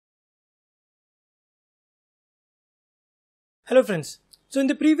Hello friends. So in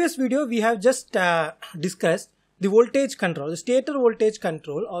the previous video we have just discussed the voltage control, the stator voltage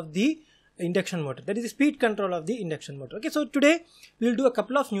control of the induction motor, that is the speed control of the induction motor. Okay, so today we will do a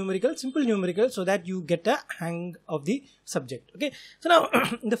couple of simple numericals so that you get a hang of the subject. Okay, so now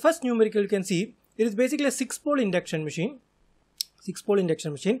in the first numerical you can see it is basically a 6-pole induction machine. 6-pole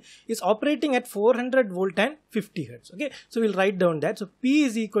induction machine is operating at 400 volt and 50 hertz. Okay, so we'll write down that. So P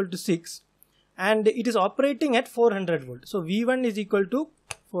is equal to 6 and it is operating at 400 volt. So V1 is equal to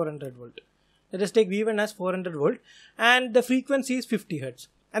 400 volt. Let us take V1 as 400 volt and the frequency is 50 hertz.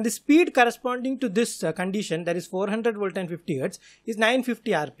 And the speed corresponding to this condition, that is 400 volt and 50 hertz, is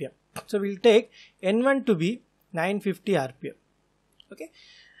 950 rpm. So we'll take N1 to be 950 rpm. Okay.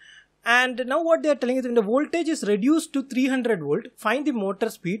 And now what they are telling is when the voltage is reduced to 300 volt, find the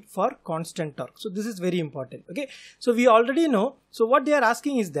motor speed for constant torque. So this is very important. Okay. So we already know. So what they are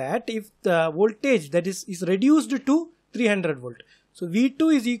asking is that if the voltage that is reduced to 300 volt. So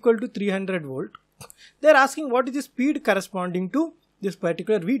V2 is equal to 300 volt. They are asking what is the speed corresponding to this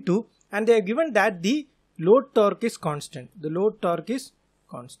particular V2, and they are given that the load torque is constant. The load torque is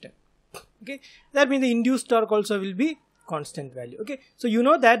constant. Okay. That means the induced torque also will be constant value. Okay, so you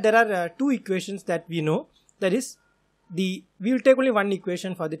know that there are two equations that we know, that is we will take only one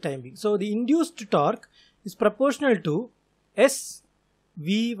equation for the time being. So the induced torque is proportional to S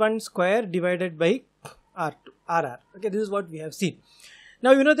V1 square divided by R2 RR. Okay, this is what we have seen.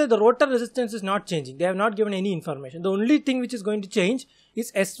 Now you know that the rotor resistance is not changing. They have not given any information. The only thing which is going to change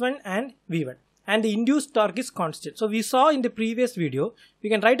is S1 and V1. And the induced torque is constant. So we saw in the previous video, we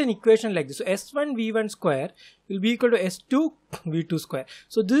can write an equation like this. So S1 V1 square will be equal to S2 V2 square.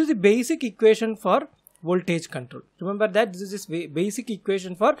 So this is the basic equation for voltage control. Remember that this is this basic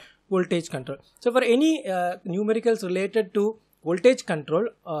equation for voltage control. So for any numericals related to voltage control,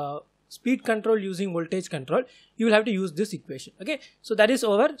 speed control using voltage control, you will have to use this equation. Okay, so that is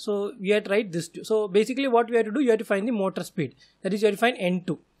over. So we have to write this too. So basically what we have to do, you have to find the motor speed. That is, you have to find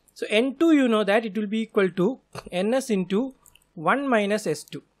N2. So N2, you know that it will be equal to Ns into 1 minus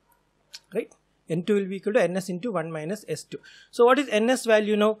S2, right? N2 will be equal to Ns into 1 minus S2. So what is Ns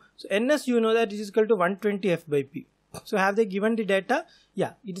value now? So Ns, you know that it is equal to 120 F by P. So have they given the data?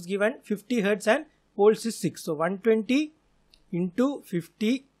 Yeah, it is given 50 hertz and poles is 6. So 120 into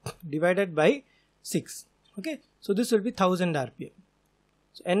 50 divided by 6. Okay, so this will be 1000 rpm.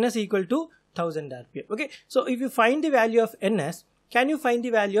 So Ns equal to 1000 rpm. Okay, so if you find the value of Ns, can you find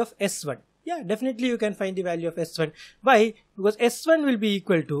the value of S1? Yeah, definitely you can find the value of S1. Why? Because S1 will be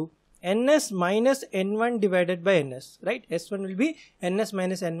equal to Ns minus N1 divided by Ns, right? S1 will be Ns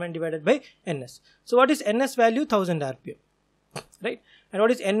minus N1 divided by Ns. So what is Ns value? 1000 rpm, right? And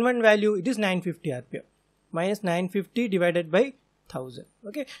what is N1 value? It is 950 rpm. Minus 950 divided by 1000.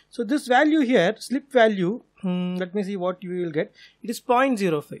 Okay, so this value here, slip value, let me see what you will get. It is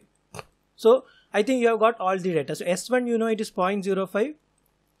 0.05. So I think you have got all the data. So S1, you know it is 0.05.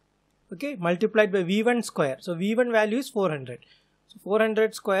 Okay, multiplied by V1 square. So V1 value is 400. So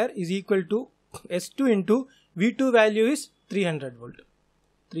 400 square is equal to S2 into V2 value is 300 volt.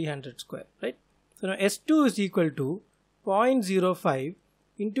 300 square, right? So now S2 is equal to 0.05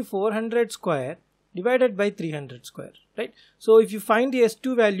 into 400 square divided by 300 square, right? So if you find the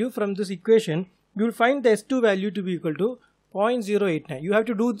S2 value from this equation, you will find the S2 value to be equal to 0.089. You have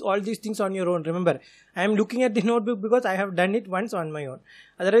to do all these things on your own. Remember, I am looking at the notebook because I have done it once on my own.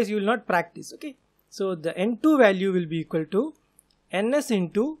 Otherwise, you will not practice. Okay. So the N2 value will be equal to Ns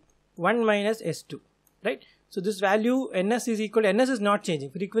into 1 minus S2. Right. So this value Ns is equal to, Ns is not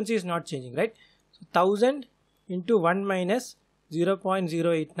changing. Frequency is not changing. Right. So 1000 into 1 minus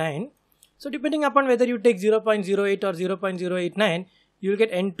 0.089. So depending upon whether you take 0.08 or 0.089, you will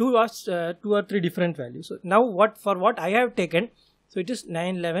get N2 or 2 or 3 different values. So now for what I have taken, so it is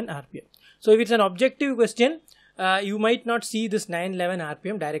 911 rpm. So if it's an objective question, you might not see this 911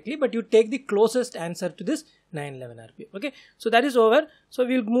 rpm directly, but you take the closest answer to this 911 rpm. Okay, so that is over. So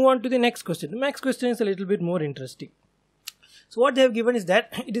we'll move on to the next question. The next question is a little bit more interesting. So what they have given is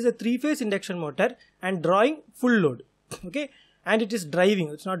that it is a 3-phase induction motor and drawing full load. Okay, and it is driving.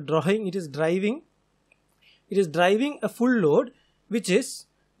 It's not drawing. It is driving. It is driving a full load, which is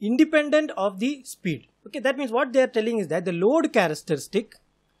independent of the speed. Okay, that means what they are telling is that the load characteristic,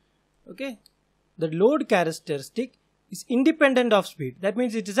 okay, the load characteristic is independent of speed. That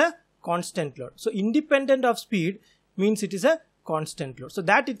means it is a constant load. So independent of speed means it is a constant load. So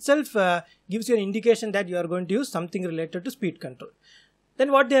that itself gives you an indication that you are going to use something related to speed control.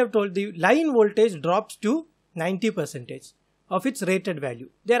 Then what they have told, the line voltage drops to 90% of its rated value.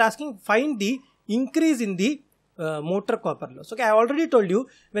 They are asking find the increase in the motor copper loss. Okay, I already told you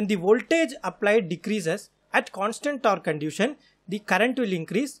when the voltage applied decreases, at constant torque condition, the current will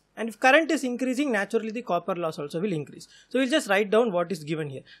increase, and if current is increasing, naturally the copper loss also will increase. So we'll just write down what is given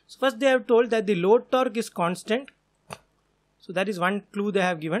here. So first they have told that the load torque is constant. So that is one clue they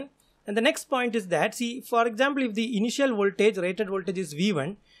have given. And the next point is that, see, for example, if the initial voltage, rated voltage is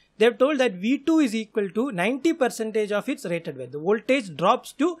V1, they have told that V2 is equal to 90% of its rated value. The voltage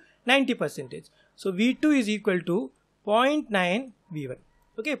drops to 90%. So V2 is equal to 0.9 V1.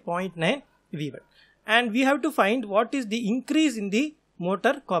 Okay, 0.9 V1. And we have to find what is the increase in the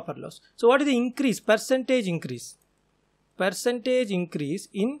motor copper loss. So what is the increase? Percentage increase. Percentage increase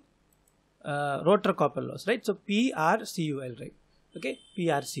in rotor copper loss, right? So PRCU, I'll write. Okay,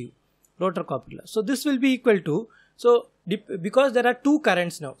 PRCU, rotor copper loss. So this will be equal to, so because there are two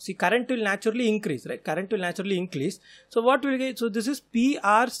currents now, see, current will naturally increase, right? Current will naturally increase. So what will get? So this is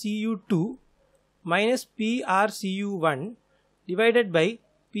PRCU2 minus PRCU1 divided by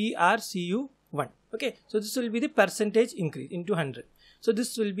PRCU1. Okay, so this will be the percentage increase into 100. So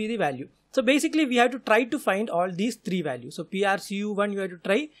this will be the value. So basically we have to try to find all these three values. So PRCU1 you have to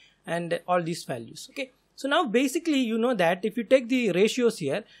try, and all these values. Okay, so now basically you know that if you take the ratios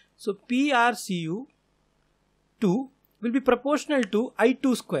here, so PRCU2 will be proportional to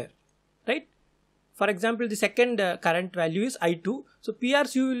I2 square, right? For example, the second current value is I2. So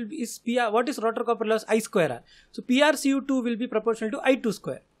PRCU will be, what is rotor copper loss? I square R. So PRCU2 will be proportional to I2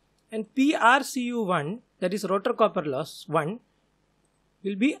 square. And PRCU1, that is rotor copper loss 1,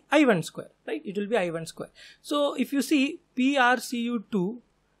 will be I1 square, right? It will be I1 square. So if you see, PRCU2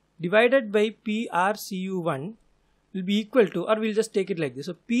 divided by PRCU1 will be equal to, or we'll just take it like this.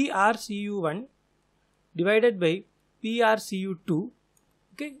 So PRCU1 divided by PRCU2,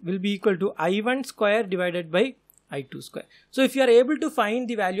 okay, will be equal to I1 square divided by I2 square. So if you are able to find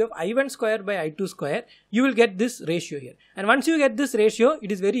the value of I1 square by I2 square, you will get this ratio here. And once you get this ratio,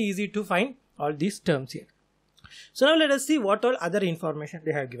 it is very easy to find all these terms here. So now let us see what all other information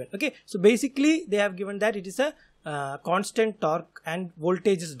they have given. Okay, so basically they have given that it is a constant torque and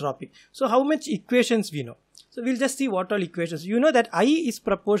voltage is dropping. So how much equations we know? So we'll just see what all equations. You know that I is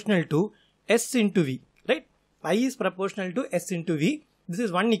proportional to S into V, right? I is proportional to S into V. This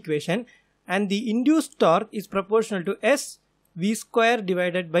is one equation. And the induced torque is proportional to S V square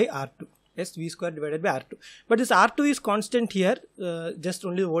divided by R2. S V square divided by R2. But this R2 is constant here. Just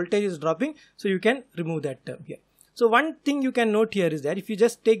only the voltage is dropping. So you can remove that term here. So one thing you can note here is that if you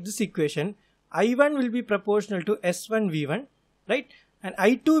just take this equation, I1 will be proportional to S1 V1, right? And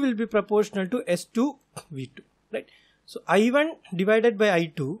I2 will be proportional to S2 V2, right? So I1 divided by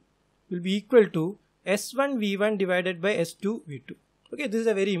I2 will be equal to S1 V1 divided by S2 V2. Okay, this is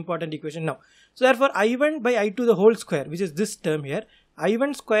a very important equation now. So therefore I1 by I2 the whole square, which is this term here,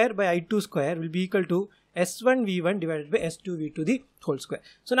 I1 square by I2 square will be equal to S1 V1 divided by S2 V2 the whole square.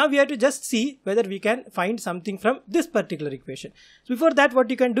 So now we have to just see whether we can find something from this particular equation. So before that, what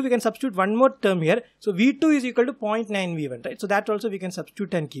you can do, we can substitute one more term here. So V2 is equal to 0.9 V1, right? So that also we can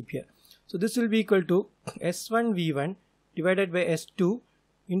substitute and keep here. So this will be equal to S1 V1 divided by S2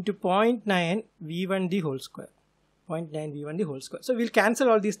 into 0.9 V1 the whole square. 0.9 V1 the whole square. So we'll cancel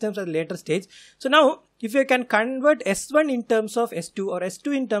all these terms at a later stage. So now if you can convert S1 in terms of S2 or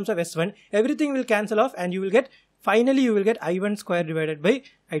S2 in terms of S1, everything will cancel off and you will get, finally you will get I1 square divided by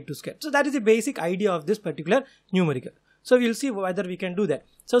I2 square. So that is the basic idea of this particular numerical. So we'll see whether we can do that.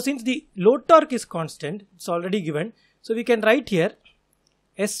 So since the load torque is constant, it's already given. So we can write here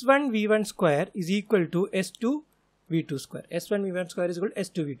S1 V1 square is equal to S2 V2 square. S1 V1 square is equal to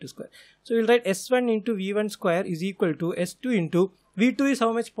S2 V2 square. So we'll write S1 into V1 square is equal to S2 into V2 is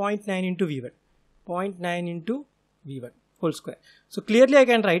how much? 0.9 into V1. 0.9 into V1 whole square. So clearly I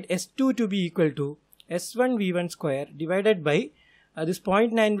can write S2 to be equal to S1 V1 square divided by this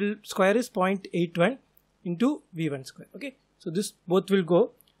 0.9 square is 0.81 into V1 square. Okay. So this both will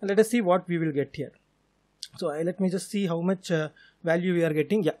go and let us see what we will get here. So let me just see how much value we are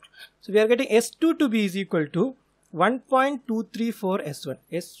getting. Yeah. So we are getting S2 to be is equal to 1.234 S1.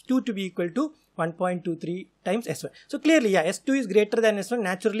 S2 to be equal to 1.23 times S1. So clearly, yeah, S2 is greater than S1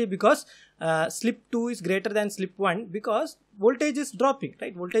 naturally because slip 2 is greater than slip 1 because voltage is dropping,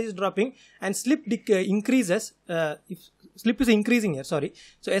 right? Voltage is dropping and slip increases. If slip is increasing here, sorry.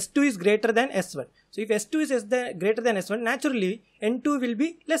 So S2 is greater than S1. So if S2 is greater than S1, naturally N2 will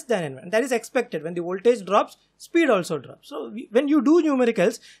be less than N1. That is expected. When the voltage drops, speed also drops. So when you do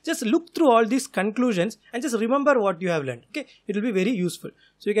numericals, just look through all these conclusions and just remember what you have learned. Okay, it will be very useful.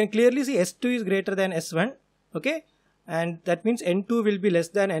 So you can clearly see S2 is greater than S1. Okay, and that means N2 will be less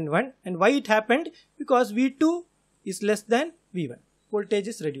than N1. And why it happened? Because V2 is less than V1. Voltage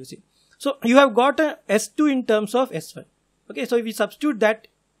is reducing. So you have got a S2 in terms of S1. Okay, so if we substitute that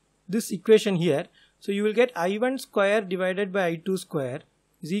this equation here, So you will get I1 square divided by I2 square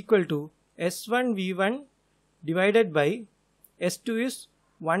is equal to S1 V1 divided by S2 is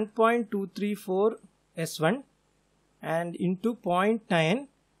 1.234 S1 and into 0.9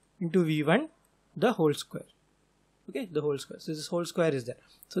 into V1 the whole square. Okay, the whole square. So this whole square is there.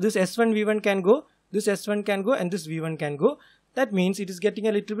 So this S1 V1 can go, this S1 can go, and this V1 can go. That means it is getting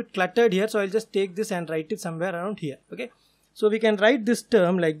a little bit cluttered here. So I'll just take this and write it somewhere around here. Okay, so we can write this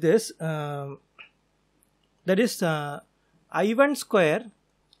term like this. That is I1 square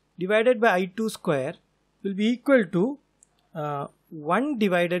divided by I2 square will be equal to 1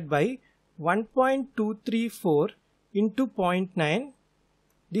 divided by 1.234 into 0.9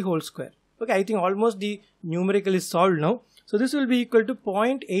 the whole square. Okay, I think almost the numerical is solved now. So this will be equal to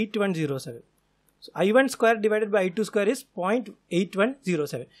 0.8107. So I1 square divided by I2 square is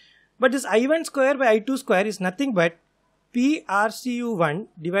 0.8107. But this I1 square by I2 square is nothing but PRCU1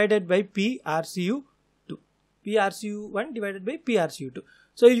 divided by PRCU2. PRCU1 divided by PRCU2.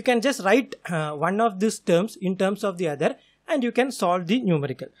 So you can just write one of these terms in terms of the other and you can solve the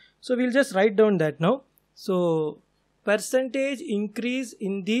numerical. So we'll just write down that now. So percentage increase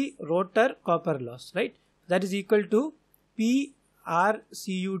in the rotor copper loss, right? That is equal to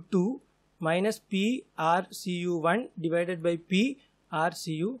PRCU2 minus PRCU1 divided by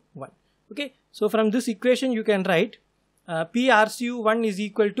PRCU1. Okay, so from this equation you can write PRCU1 is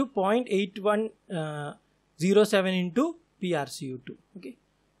equal to 0.8107 into PRCU2. Okay,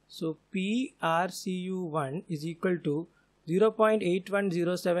 so PRCU1 is equal to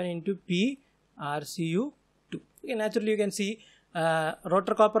 0.8107 into PRCU2. Okay, naturally you can see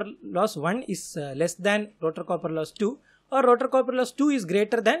rotor copper loss 1 is less than rotor copper loss 2, or rotor copper loss 2 is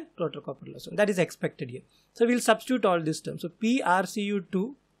greater than rotor copper loss 1. That is expected here. So we will substitute all these terms. So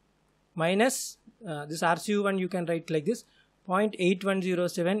PRCU2 minus this RCU1 you can write like this,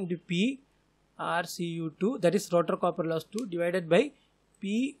 0.8107 into PRCU2, that is rotor copper loss 2, divided by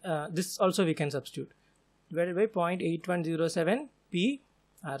this also we can substitute, divided by 0.8107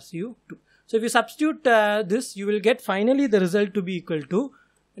 PRCU2. So if you substitute this, you will get finally the result to be equal to,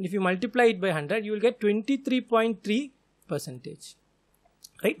 and if you multiply it by 100, you will get 23.3%,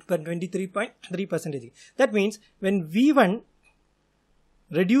 right? But 23.3%. That means when V1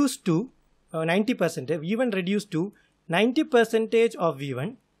 reduced to 90%, V1 reduced to 90% of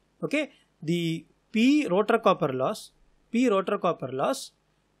V1, okay, the P rotor copper loss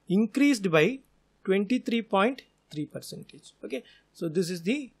increased by 23.3%. Okay, so this is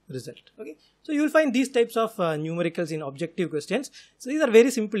the result. Okay, so you will find these types of numericals in objective questions. So these are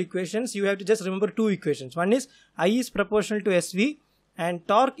very simple equations. You have to just remember two equations. One is I is proportional to SV and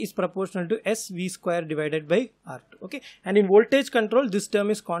torque is proportional to SV square divided by R2. Okay, and in voltage control this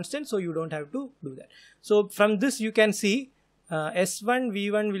term is constant, so you don't have to do that. So from this you can see S1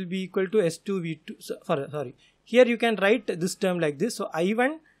 V1 will be equal to S2 V2. Sorry, here you can write this term like this. So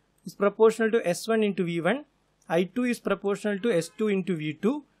I1 is proportional to S1 into V1. I2 is proportional to S2 into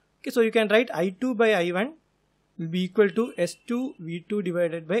V2. Okay, so you can write I2 by I1 will be equal to S2 V2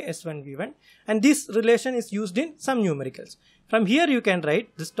 divided by S1 V1, and this relation is used in some numericals. From here you can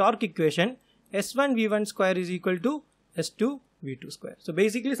write this torque equation, S1 V1 square is equal to S2 V2 square. So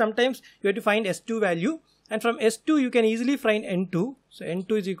basically sometimes you have to find S2 value, and from S2 you can easily find N2. So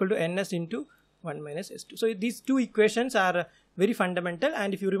N2 is equal to Ns into 1 minus S2. So these two equations are very fundamental,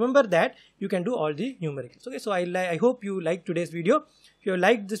 and if you remember that, you can do all the numericals. Okay, so I hope you liked today's video. If you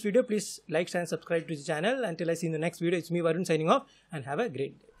liked this video, please like and subscribe to the channel. Until I see you in the next video, it's me Varun signing off, and have a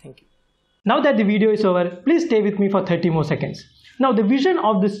great day. Thank you. Now that the video is over, please stay with me for 30 more seconds. Now the vision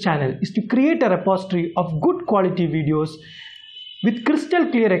of this channel is to create a repository of good quality videos with crystal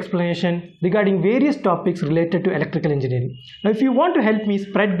clear explanation regarding various topics related to electrical engineering. Now if you want to help me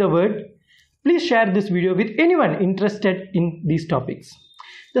spread the word, please share this video with anyone interested in these topics.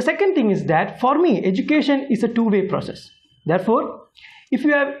 The second thing is that for me, education is a two-way process. Therefore, if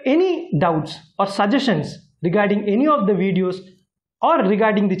you have any doubts or suggestions regarding any of the videos or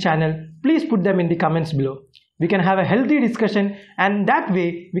regarding the channel, please put them in the comments below. We can have a healthy discussion, and that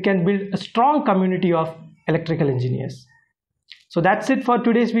way we can build a strong community of electrical engineers. So that's it for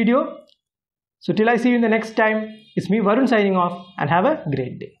today's video. So till I see you in the next time, it's me Varun signing off, and have a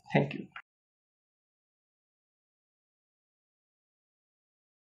great day. Thank you.